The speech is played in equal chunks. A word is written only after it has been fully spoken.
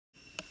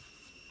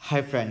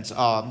Hi friends.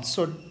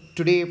 So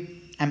today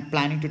I'm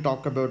planning to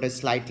talk about a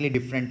slightly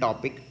different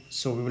topic.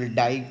 So we will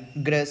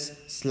digress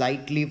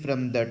slightly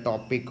from the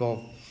topic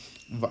of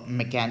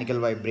mechanical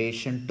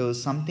vibration to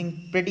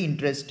something pretty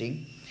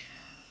interesting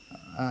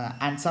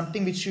and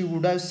something which you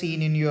would have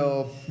seen in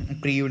your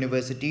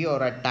pre-university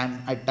or at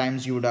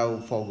times you would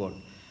have forgot.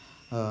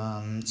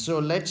 So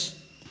let's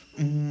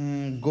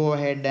go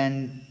ahead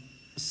and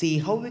see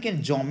how we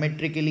can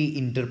geometrically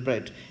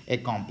interpret a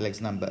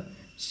complex number.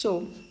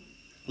 So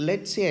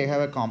let's say I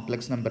have a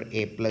complex number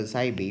a plus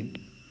ib,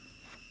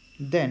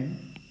 then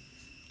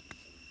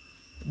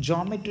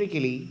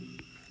geometrically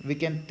we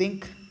can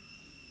think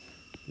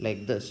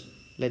like this.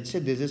 Let's say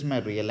this is my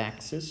real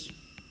axis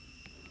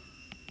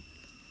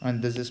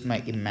and this is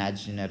my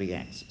imaginary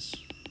axis.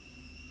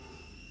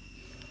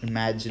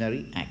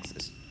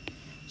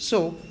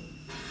 So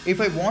if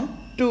I want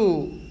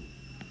to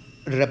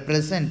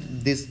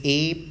represent this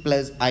a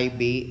plus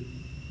ib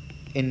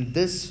in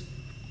this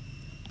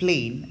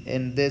plane,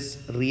 in this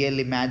real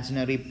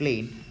imaginary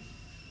plane,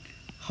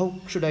 how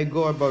should I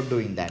go about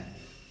doing that?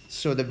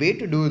 So the way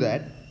to do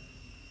that,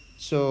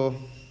 so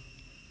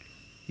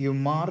you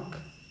mark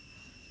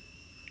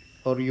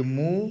or you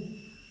move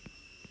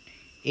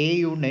a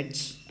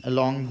units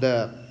along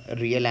the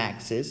real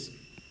axis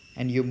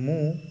and you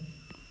move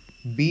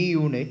b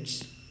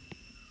units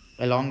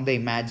along the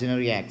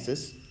imaginary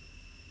axis.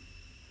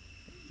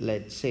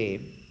 Let's say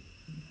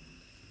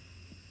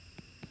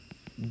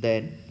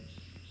then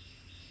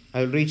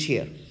I will reach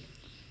here.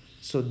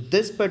 So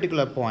this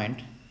particular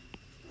point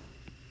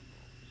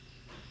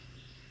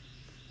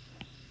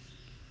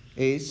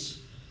is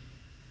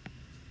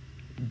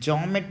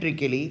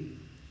geometrically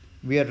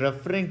we are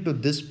referring to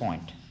this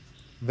point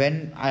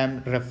when I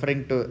am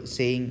referring to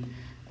saying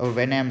or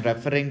when I am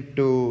referring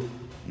to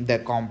the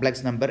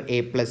complex number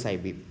a plus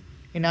ib.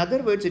 In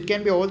other words, it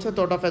can be also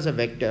thought of as a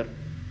vector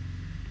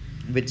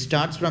which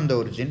starts from the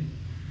origin.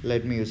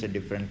 Let me use a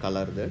different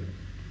color there.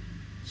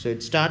 So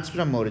it starts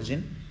from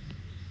origin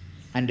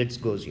and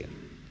it goes here.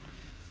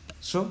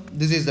 So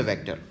this is the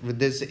vector.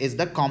 This is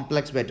the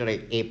complex vector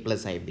a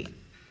plus ib.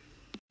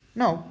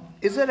 Now,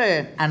 is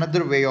there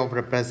another way of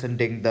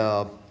representing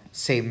the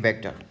same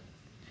vector?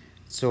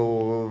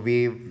 So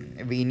we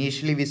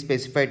initially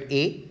specified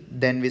a,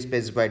 then we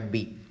specified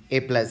b, a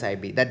plus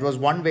ib. That was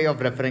one way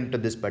of referring to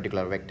this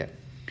particular vector.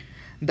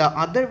 The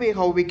other way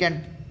how we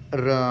can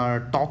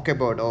talk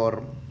about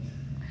or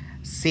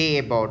say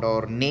about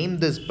or name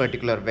this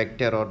particular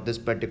vector or this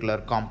particular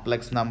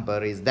complex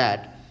number is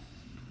that,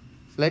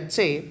 let's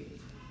say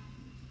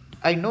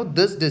I know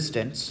this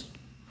distance.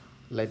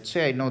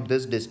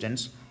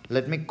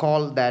 Let me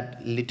call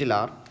that little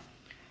r,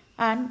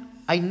 and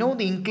I know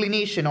the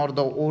inclination or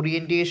the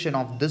orientation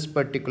of this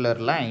particular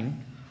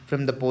line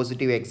from the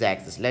positive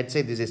x-axis. Let's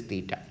say this is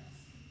theta.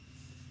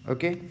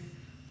 Okay.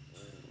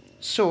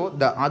 So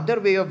the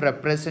other way of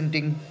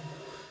representing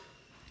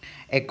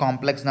a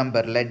complex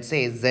number, let's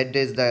say z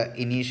is the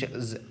initial.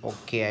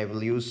 Okay, I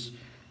will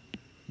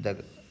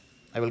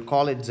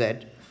call it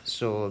z.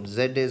 So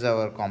z is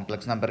our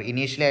complex number.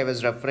 Initially I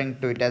was referring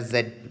to it as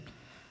z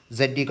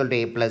equal to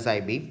a plus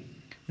ib.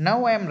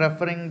 Now I am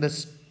referring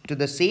this to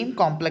the same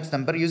complex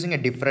number using a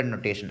different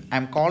notation. I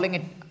am calling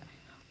it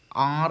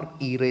r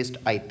e raised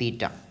I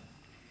theta,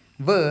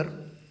 where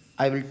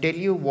I will tell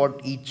you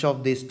what each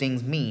of these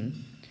things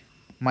mean.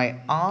 My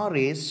r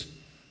is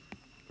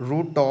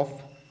root of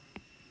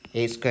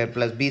a square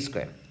plus b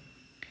square,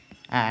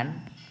 and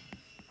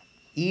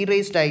e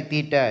raised I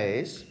theta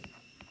is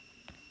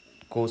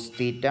cos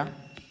theta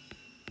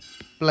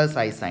plus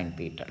I sin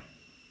theta.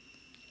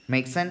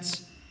 Make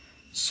sense?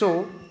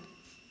 So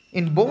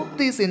in both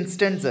these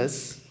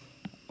instances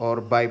or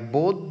by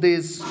both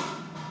these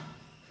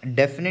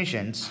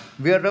definitions,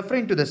 we are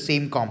referring to the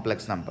same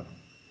complex number.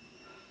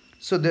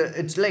 So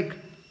it's like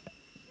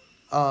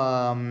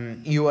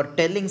you are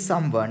telling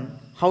someone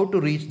how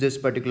to reach this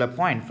particular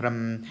point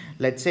from,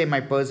 let's say my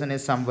person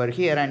is somewhere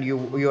here, and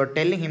you are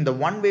telling him, the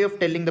one way of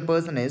telling the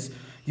person is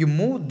you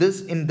move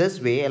this in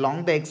this way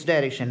along the x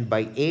direction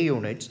by a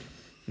units,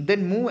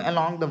 then move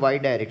along the y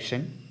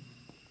direction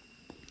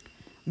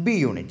b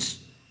units.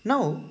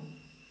 Now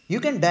you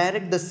can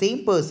direct the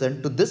same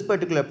person to this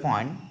particular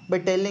point by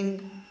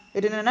telling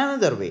it in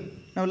another way.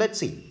 Now let's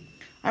see.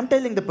 I'm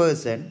telling the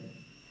person,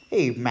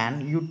 hey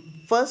man, you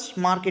first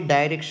mark a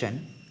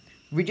direction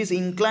which is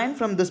inclined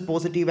from this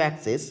positive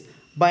axis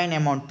by an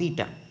amount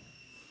theta.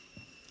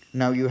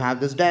 Now you have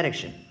this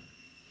direction.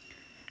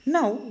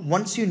 Now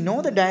once you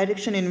know the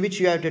direction in which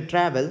you have to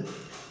travel,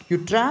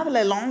 you travel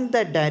along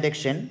that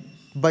direction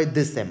by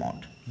this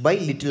amount, by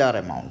little r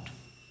amount.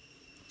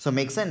 So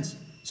make sense?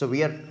 So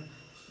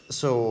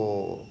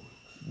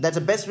that's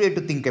the best way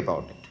to think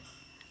about it.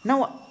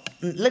 Now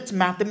let's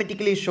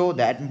mathematically show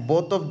that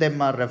both of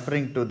them are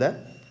referring to the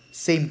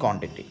same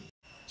quantity.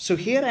 So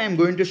here I am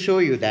going to show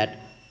you that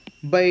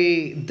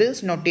by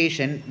this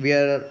notation we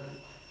are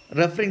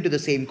referring to the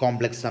same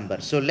complex number.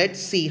 So let's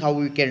see how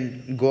we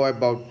can go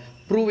about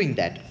proving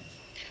that.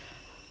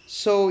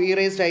 So e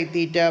raised I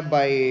theta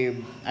by,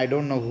 I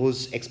don't know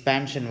whose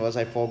expansion was,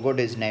 I forgot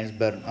his names,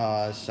 but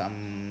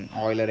some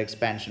Euler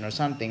expansion or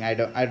something, I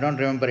don't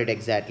remember it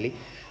exactly.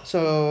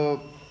 So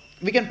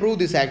we can prove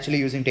this actually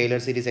using Taylor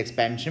series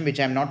expansion, which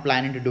I'm not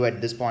planning to do at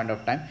this point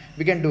of time.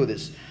 We can do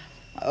this.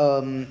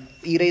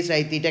 E raised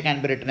I theta can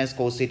be written as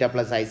cos theta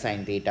plus I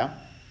sin theta,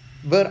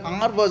 where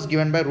r was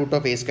given by root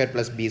of a square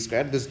plus b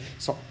square. This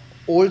so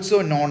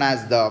also known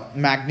as the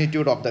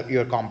magnitude of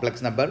your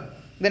complex number.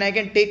 Then I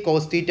can take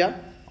cos theta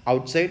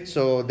outside,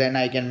 so then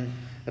I can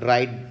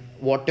write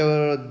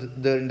whatever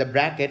in the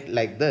bracket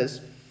like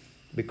this,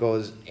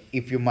 because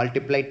if you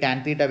multiply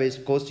tan theta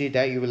with cos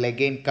theta, you will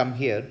again come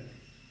here,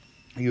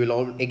 you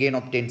will again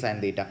obtain sin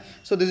theta.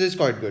 So this is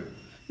quite good.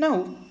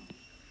 Now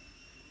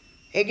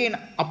again,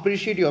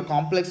 appreciate your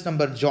complex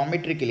number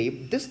geometrically.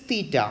 This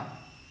theta,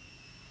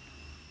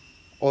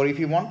 or if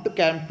you want to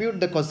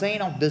compute the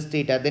cosine of this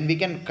theta, then we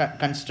can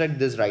construct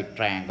this right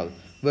triangle,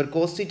 where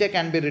cos theta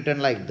can be written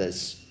like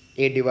this: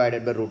 a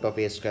divided by root of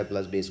a square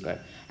plus b square,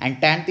 and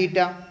tan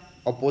theta,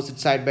 opposite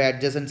side by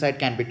adjacent side,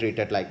 can be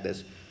treated like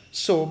this.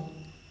 So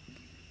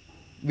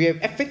we have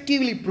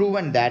effectively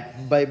proven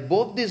that by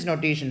both these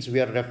notations we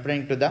are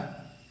referring to the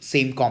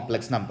same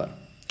complex number.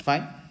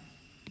 Fine.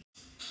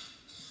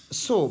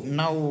 So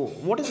now,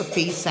 what is the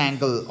phase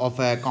angle of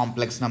a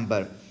complex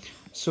number?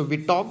 So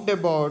we talked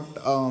about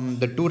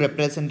the two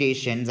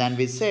representations, and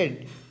we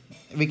said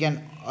we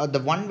can the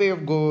one way of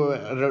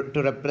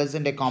to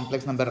represent a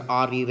complex number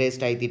r e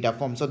raised I theta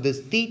form. So this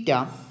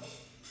theta,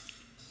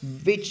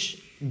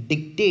 which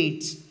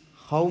dictates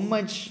how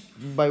much,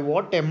 by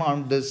what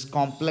amount this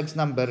complex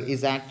number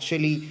is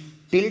actually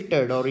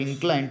tilted or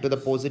inclined to the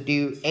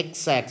positive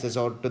x-axis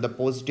or to the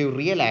positive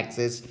real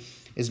axis,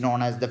 is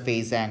known as the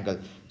phase angle.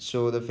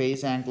 So the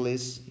phase angle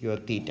is your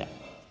theta.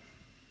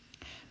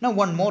 Now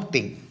one more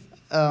thing.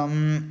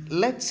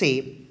 Let's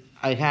say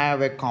I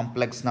have a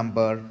complex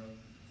number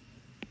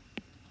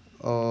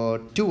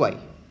 2i.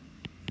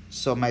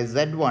 So my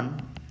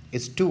z1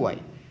 is 2i.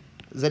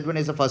 Z1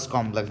 is the first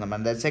complex number,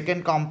 and the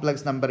second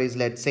complex number is,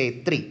 let's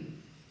say, 3.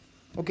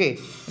 Okay,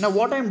 now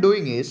what I'm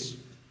doing is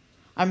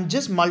I'm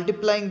just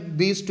multiplying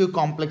these two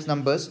complex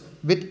numbers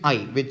with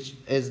I, which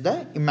is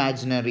the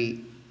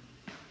imaginary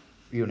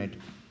unit,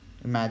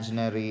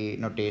 imaginary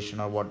notation,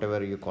 or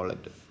whatever you call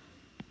it.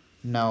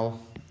 Now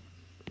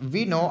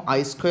we know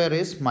I square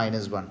is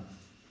 -1.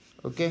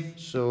 Okay,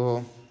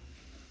 so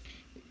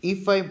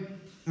if I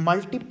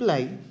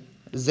multiply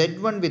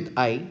z1 with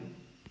I,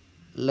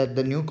 let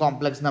the new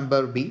complex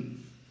number be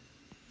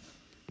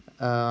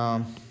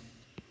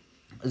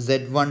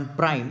z1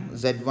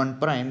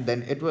 prime,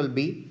 then it will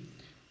be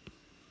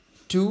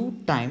 2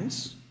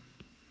 times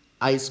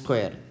I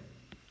square,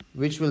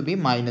 which will be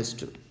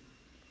 -2.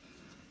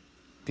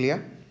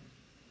 Clear?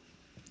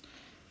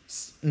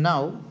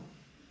 Now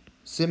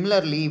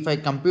similarly, if I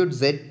compute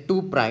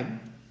z2 prime,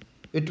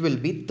 it will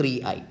be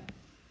 3i.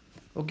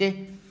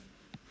 Okay,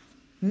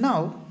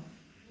 now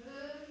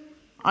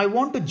I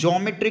want to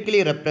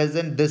geometrically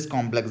represent this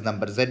complex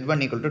number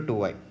z1 equal to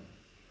 2i,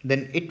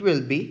 then it will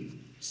be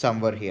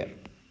somewhere here.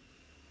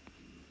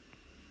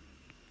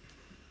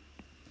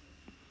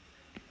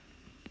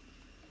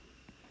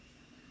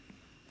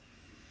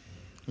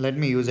 Let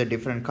me use a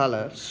different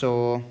color.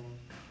 So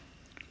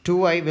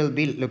 2i will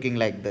be looking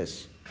like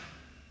this.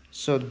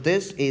 So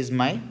this is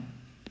my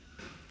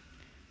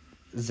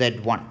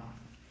z1.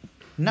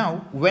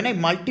 Now when I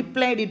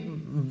multiplied it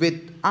with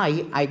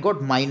I got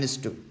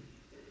 -2.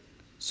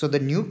 So the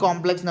new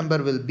complex number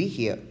will be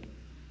here.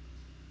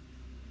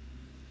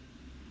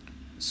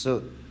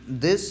 So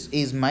this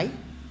is my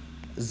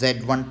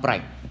z1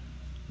 prime.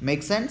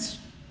 Make sense?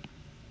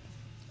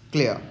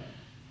 Clear?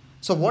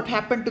 So what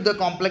happened to the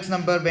complex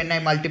number when I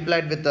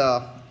multiplied with the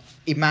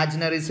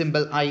imaginary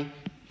symbol I?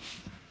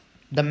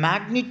 The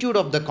magnitude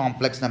of the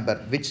complex number,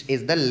 which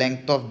is the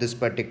length of this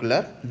particular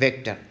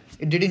vector,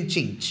 it didn't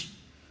change.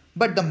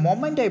 But the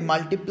moment I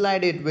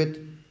multiplied it with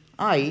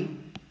I,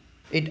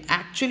 it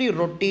actually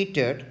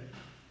rotated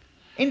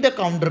in the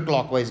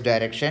counterclockwise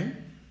direction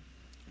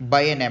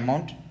by an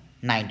amount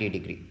 90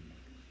 degree.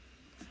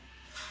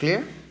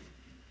 Clear?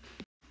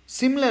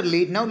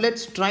 Similarly, now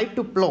let's try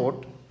to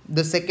plot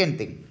the second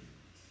thing.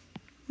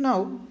 Now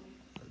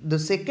the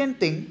second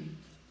thing,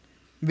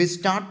 we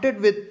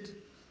started with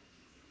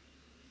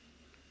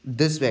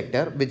this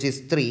vector, which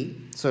is 3.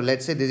 So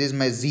let's say this is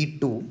my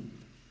z2.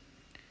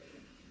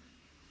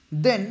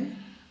 Then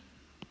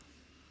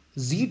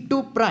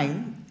z2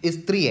 prime is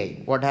 3i.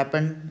 What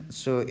happened?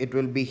 So it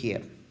will be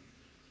here.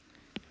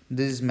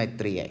 This is my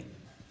 3i.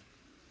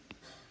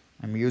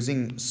 I'm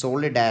using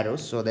solid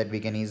arrows so that we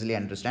can easily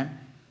understand.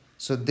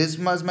 So this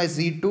was my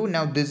z2.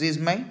 Now this is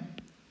my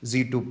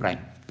z2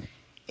 prime.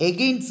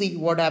 Again, see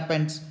what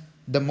happens.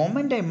 The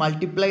moment I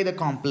multiply the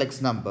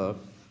complex number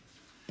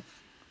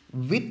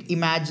with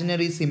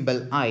imaginary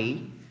symbol I,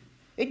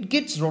 it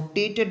gets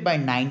rotated by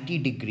 90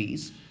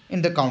 degrees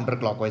in the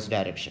counterclockwise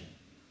direction.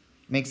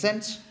 Make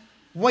sense?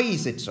 Why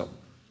is it so?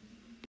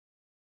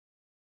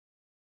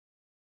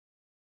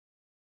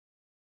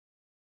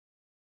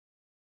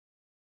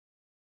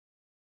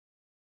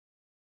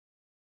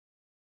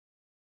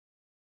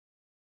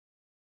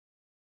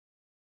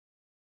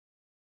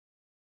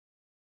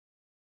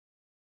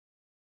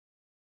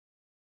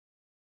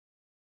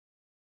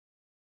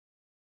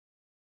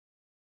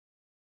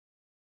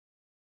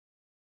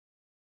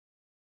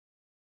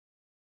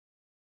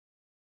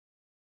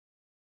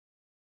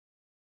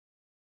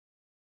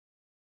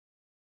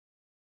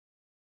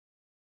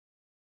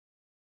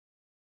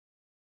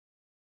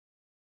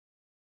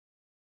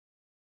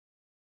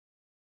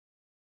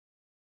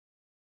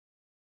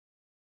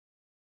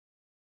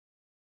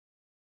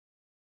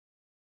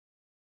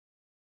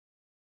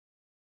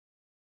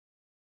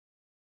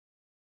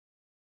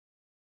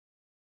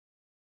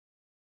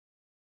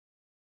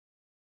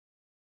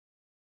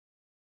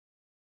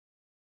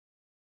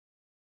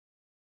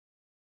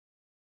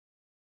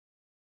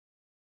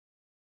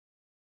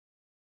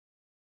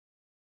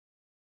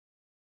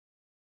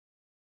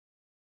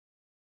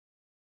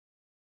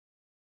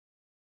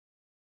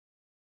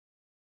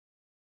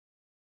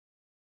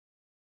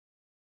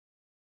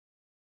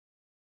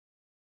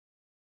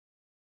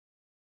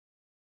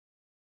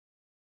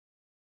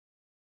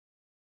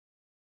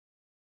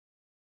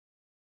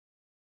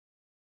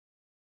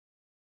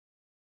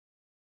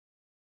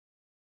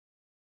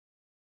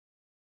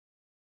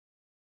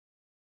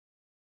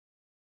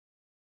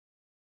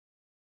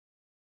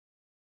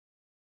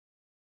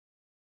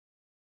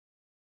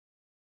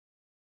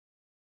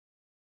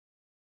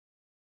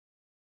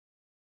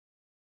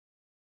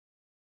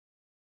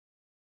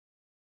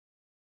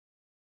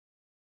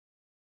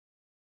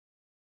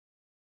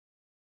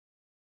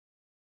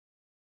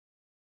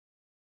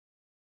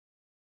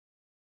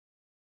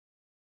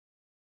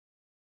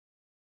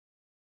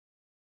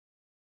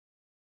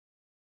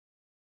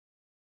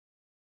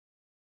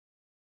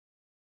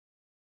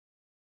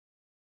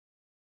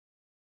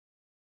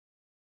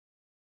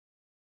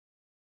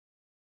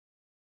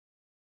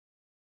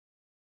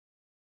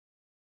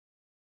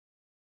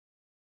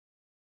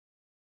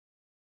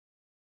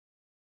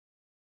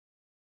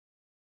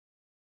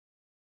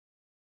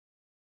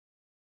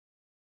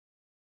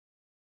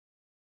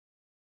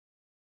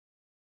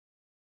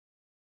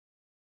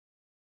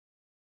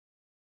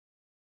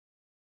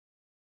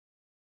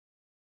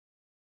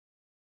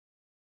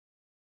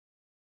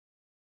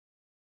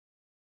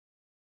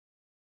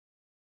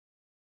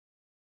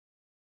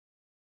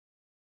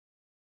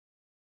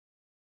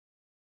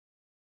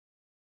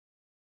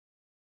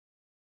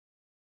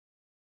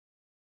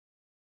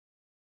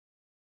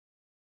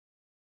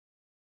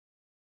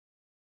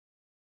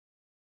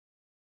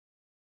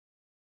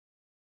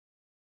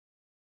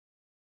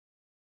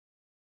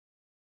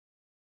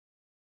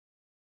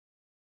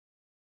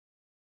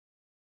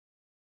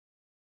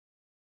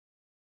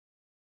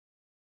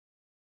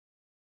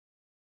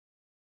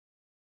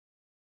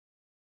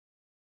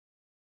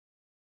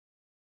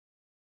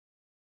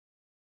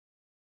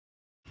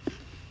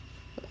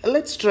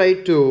 let's try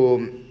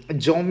to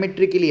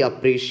geometrically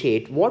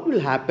appreciate what will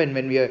happen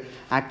when we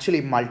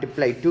actually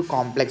multiply two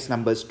complex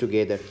numbers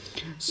together.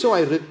 So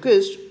I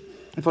request,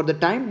 for the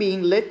time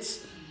being,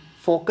 let's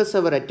focus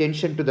our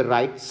attention to the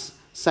right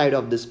side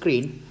of the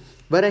screen,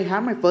 where I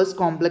have my first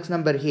complex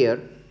number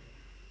here.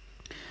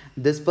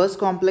 This first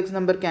complex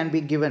number can be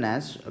written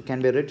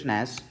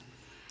as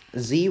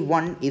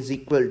z1 is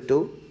equal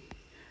to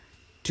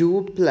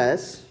 2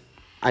 plus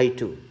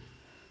i2,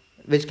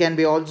 which can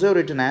be also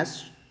written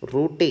as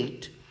root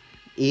 8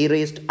 e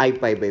raised I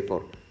pi by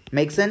 4.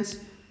 Makes sense?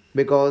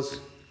 Because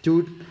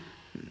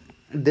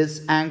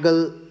this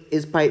angle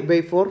is pi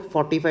by 4,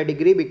 45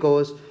 degree,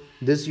 because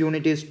this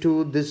unit is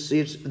 2, this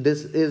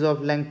is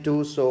of length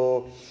 2,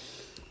 so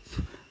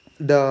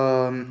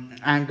the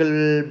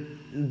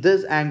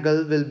this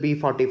angle will be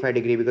 45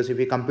 degree, because if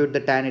you compute the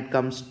tan, it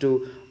comes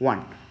to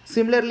 1.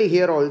 Similarly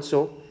here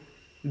also,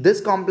 this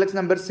complex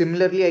number,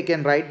 similarly I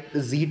can write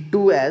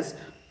z2 as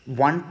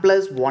 1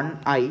 plus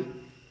 1i,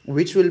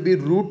 which will be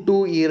root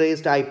 2 e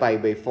raised I pi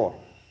by 4.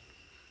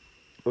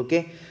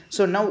 Okay,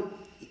 so now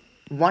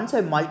once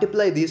I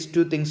multiply these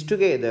two things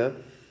together,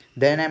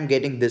 then I am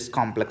getting this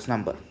complex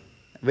number,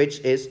 which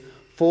is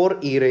 4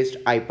 e raised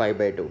I pi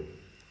by 2.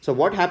 So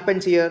what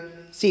happens here?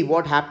 See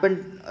what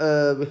happened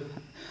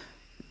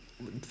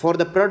for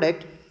the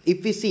product.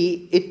 If we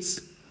see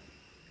its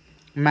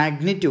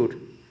magnitude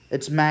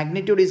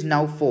is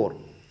now 4,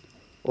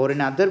 or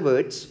in other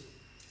words,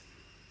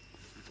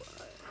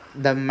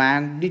 the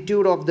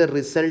magnitude of the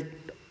result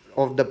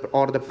of the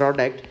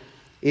product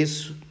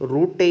is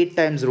root 8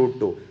 times root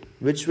 2,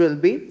 which will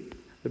be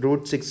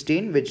root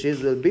 16, which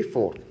will be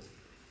 4.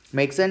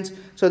 Make sense?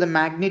 So the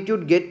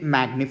magnitude get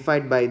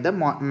magnified by the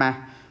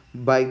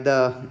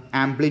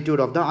amplitude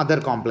of the other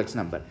complex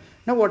number.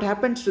 Now what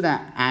happens to the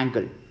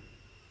angle?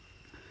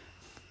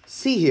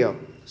 See here,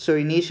 so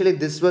initially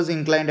this was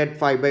inclined at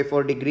 5 by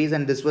 4 degrees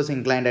and this was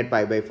inclined at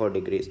pi by 4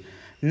 degrees.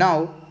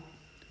 Now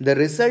the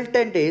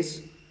resultant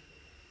is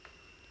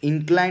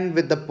inclined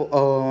with the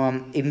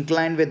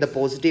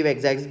positive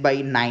x-axis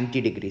by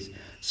 90 degrees.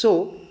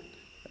 So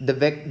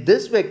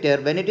this vector,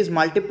 when it is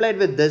multiplied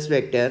with this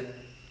vector,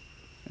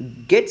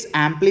 gets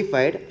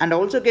amplified and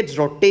also gets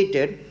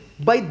rotated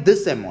by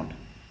this amount.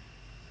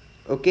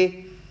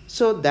 Okay,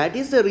 so that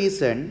is the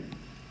reason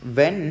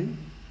when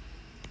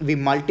we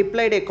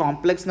multiplied a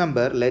complex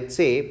number, let's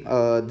say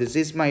this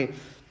is my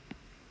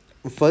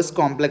first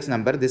complex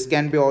number, this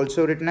can be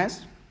also written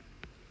as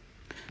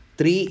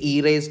 3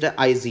 e raised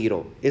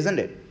I0, isn't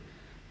it?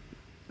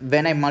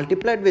 When I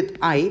multiplied with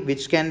I,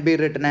 which can be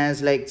written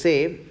as, like,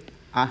 say,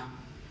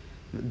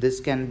 this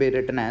can be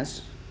written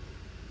as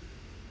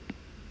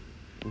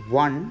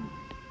 1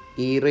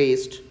 e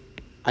raised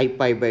I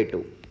pi by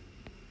 2,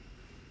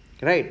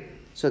 right?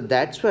 So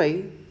that's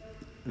why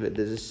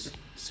this is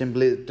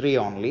simply 3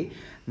 only.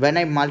 When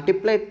I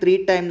multiply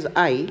 3 times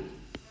I,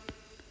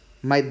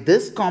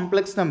 this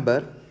complex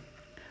number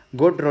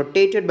got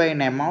rotated by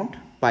an amount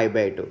pi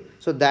by 2.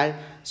 So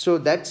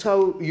that's how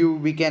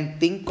we can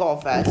think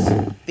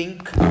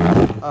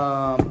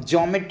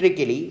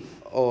geometrically,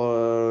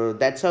 or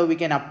that's how we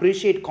can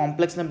appreciate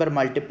complex number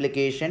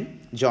multiplication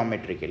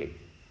geometrically.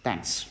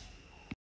 Thanks.